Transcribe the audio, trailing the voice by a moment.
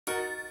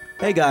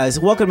Hey guys,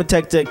 welcome to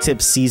Tech Deck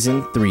Tips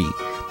Season 3,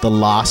 the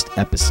lost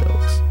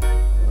episodes.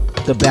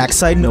 The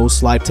backside nose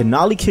slide to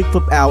nollie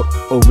kickflip out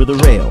over the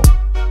rail.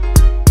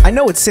 I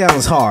know it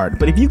sounds hard,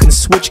 but if you can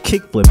switch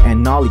kickflip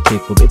and nollie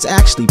kickflip, it's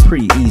actually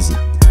pretty easy.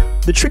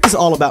 The trick is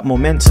all about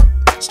momentum.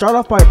 Start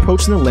off by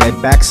approaching the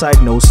lead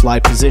backside nose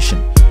slide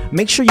position.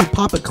 Make sure you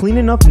pop a clean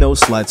enough nose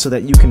slide so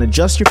that you can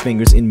adjust your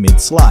fingers in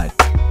mid-slide.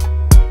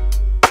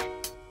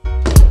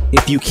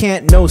 If you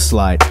can't nose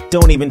slide,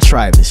 don't even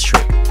try this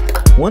trick.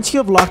 Once you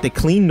have locked a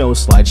clean nose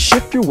slide,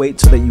 shift your weight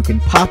so that you can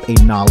pop a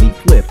nollie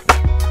flip.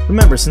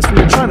 Remember, since we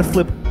are trying to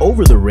flip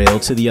over the rail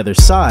to the other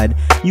side,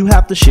 you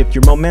have to shift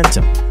your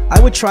momentum.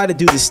 I would try to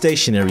do this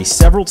stationary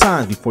several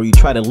times before you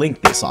try to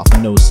link this off a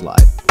nose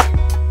slide.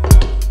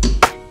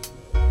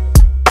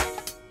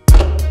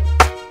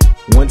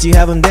 Once you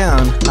have them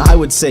down, I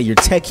would say your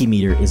techie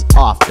meter is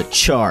off the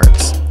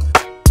charts.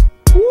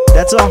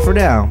 That's all for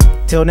now.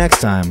 Till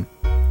next time,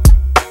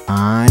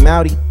 I'm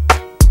outie.